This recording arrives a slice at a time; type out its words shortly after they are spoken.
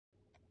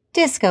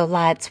Disco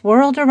lights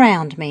whirled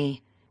around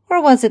me.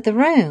 Or was it the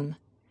room?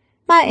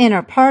 My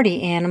inner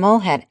party animal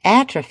had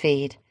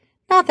atrophied.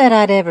 Not that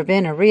I'd ever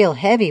been a real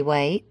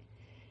heavyweight.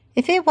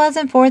 If it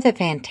wasn't for the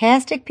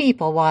fantastic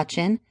people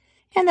watching,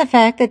 and the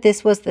fact that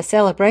this was the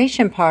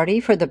celebration party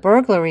for the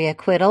burglary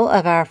acquittal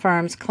of our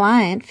firm's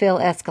client, Phil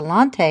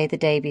Escalante, the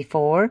day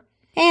before,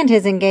 and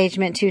his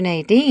engagement to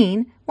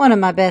Nadine, one of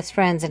my best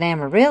friends in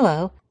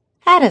Amarillo,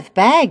 I'd have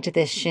bagged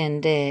this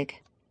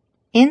shindig.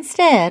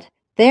 Instead,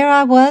 there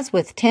I was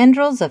with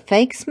tendrils of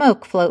fake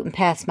smoke floating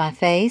past my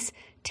face,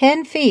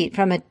 10 feet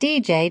from a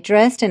DJ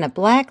dressed in a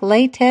black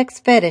latex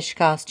fetish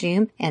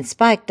costume and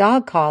spiked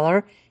dog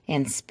collar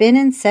and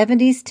spinning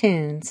 70s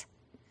tunes.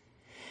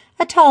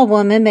 A tall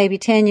woman, maybe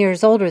 10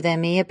 years older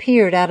than me,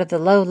 appeared out of the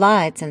low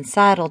lights and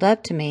sidled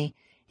up to me,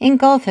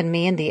 engulfing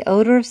me in the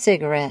odor of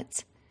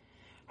cigarettes.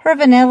 Her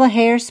vanilla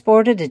hair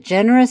sported a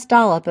generous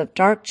dollop of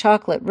dark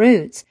chocolate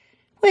roots,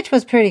 which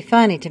was pretty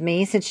funny to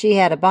me since she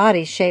had a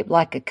body shaped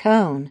like a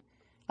cone.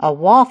 A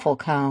waffle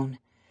cone.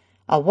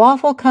 A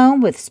waffle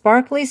cone with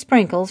sparkly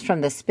sprinkles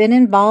from the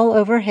spinning ball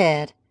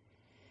overhead.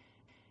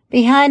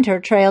 Behind her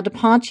trailed a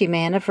paunchy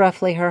man of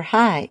roughly her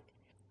height.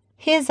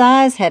 His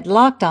eyes had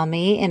locked on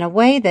me in a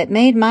way that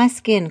made my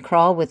skin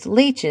crawl with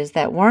leeches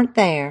that weren't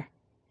there.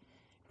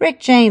 Rick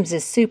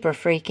James's super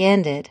freak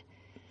ended.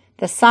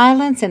 The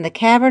silence in the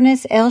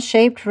cavernous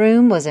L-shaped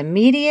room was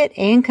immediate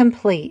and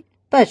complete,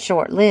 but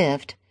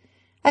short-lived.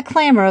 A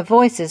clamor of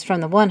voices from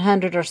the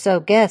 100 or so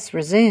guests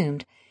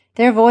resumed,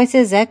 their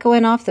voices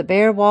echoing off the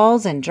bare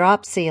walls and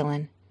drop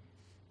ceiling.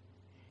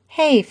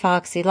 "Hey,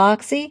 Foxy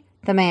Loxy,"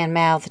 the man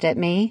mouthed at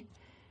me.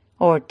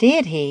 Or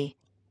did he?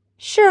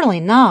 Surely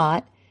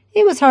not.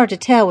 It was hard to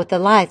tell with the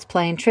lights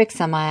playing tricks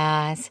on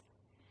my eyes.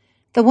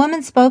 The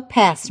woman spoke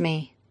past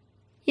me.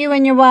 "You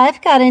and your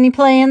wife got any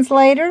plans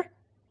later?"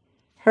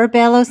 Her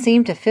bellow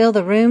seemed to fill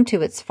the room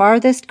to its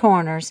farthest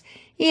corners,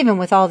 even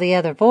with all the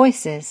other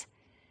voices.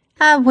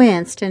 I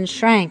winced and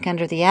shrank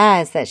under the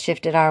eyes that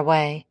shifted our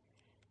way.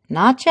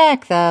 Not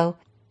Jack, though.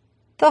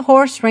 The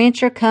horse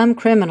rancher come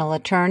criminal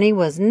attorney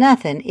was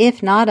nothing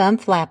if not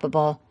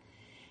unflappable.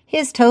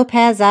 His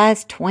topaz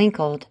eyes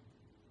twinkled.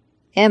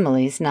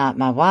 "Emily's not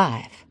my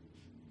wife."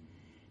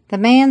 The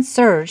man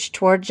surged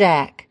toward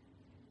Jack.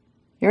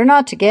 "You're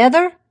not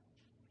together?"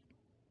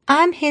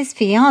 "I'm his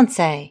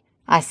fiancé,"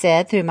 I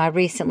said through my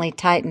recently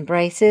tightened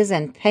braces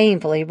and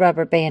painfully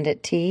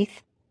rubber-banded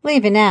teeth,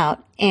 leaving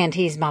out, "and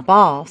he's my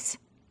boss."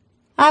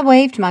 I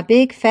waved my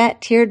big fat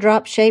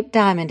teardrop-shaped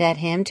diamond at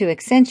him to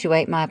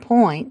accentuate my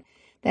point,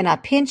 then I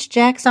pinched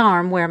Jack's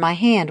arm where my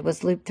hand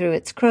was looped through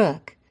its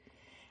crook.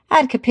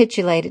 I'd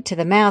capitulated to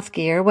the mouth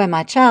gear when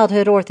my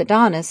childhood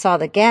orthodontist saw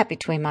the gap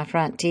between my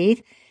front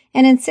teeth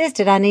and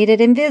insisted I needed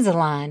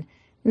Invisalign,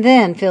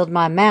 then filled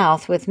my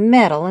mouth with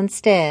metal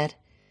instead.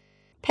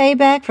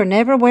 Payback for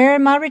never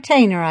wearing my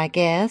retainer, I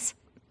guess.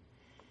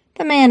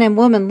 The man and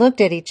woman looked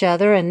at each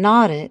other and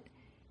nodded.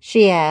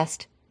 She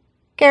asked,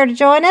 "Care to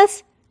join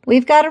us?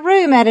 We've got a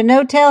room at a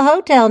no-tell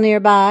hotel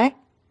nearby."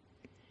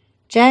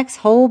 Jack's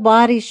whole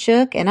body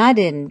shook, and I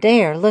didn't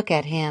dare look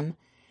at him.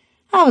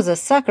 I was a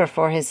sucker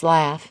for his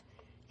laugh.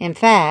 In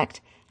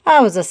fact, I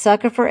was a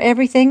sucker for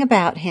everything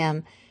about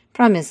him,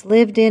 from his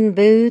lived-in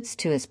boots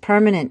to his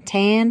permanent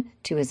tan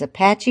to his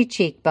Apache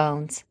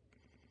cheekbones.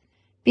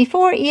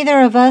 Before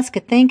either of us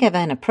could think of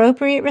an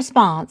appropriate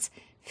response,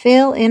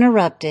 Phil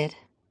interrupted.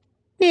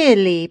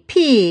 "Billy,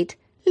 Pete,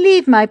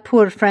 leave my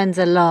poor friends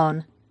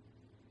alone."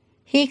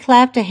 He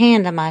clapped a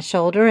hand on my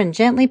shoulder and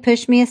gently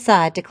pushed me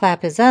aside to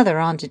clap his other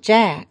onto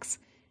Jack's.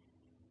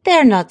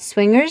 "They're not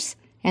swingers,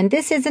 and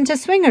this isn't a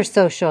swinger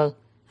social.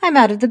 I'm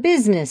out of the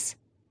business."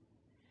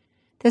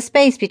 The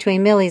space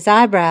between Millie's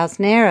eyebrows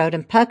narrowed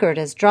and puckered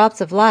as drops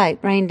of light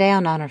rained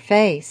down on her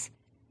face.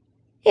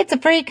 "It's a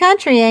free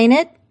country, ain't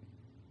it?"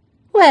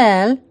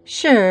 "Well,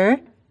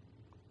 sure."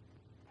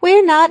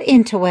 "We're not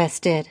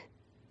interested."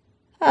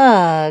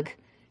 Ugh.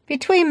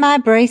 Between my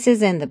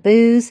braces and the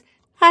booze,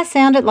 I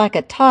sounded like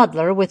a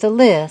toddler with a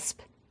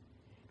lisp.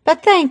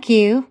 "But thank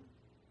you."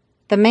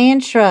 The man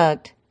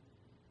shrugged.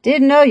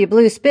 "Didn't know you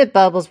blew spit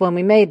bubbles when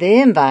we made the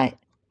invite.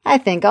 I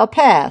think I'll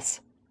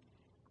pass."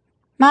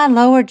 My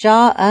lower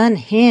jaw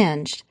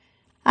unhinged.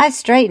 I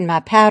straightened my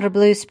powder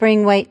blue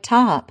spring-weight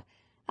top.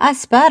 I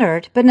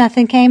sputtered, but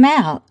nothing came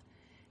out.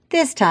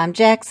 This time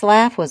Jack's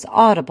laugh was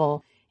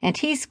audible, and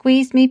he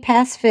squeezed me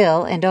past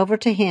Phil and over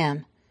to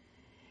him.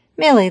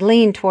 Millie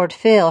leaned toward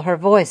Phil, her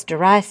voice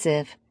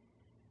derisive.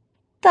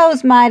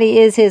 "Those mighty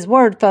is his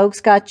word folks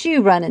got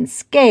you running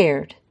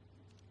scared."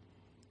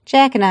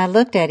 Jack and I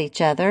looked at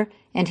each other,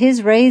 and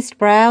his raised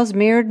brows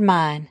mirrored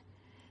mine.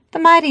 The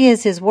mighty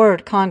is his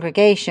word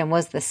congregation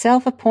was the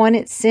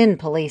self-appointed sin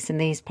police in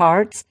these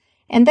parts,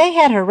 and they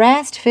had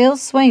harassed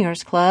Phil's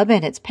Swingers Club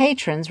and its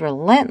patrons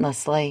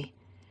relentlessly.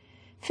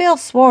 Phil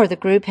swore the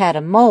group had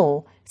a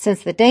mole,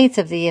 since the dates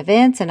of the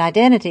events and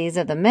identities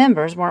of the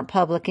members weren't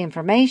public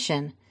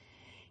information.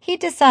 He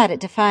decided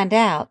to find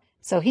out,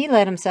 so he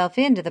let himself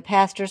into the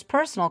pastor's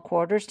personal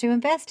quarters to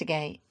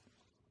investigate.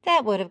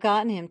 That would have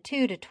gotten him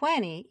 2 to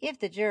 20 if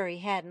the jury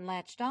hadn't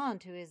latched on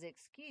to his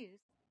excuse.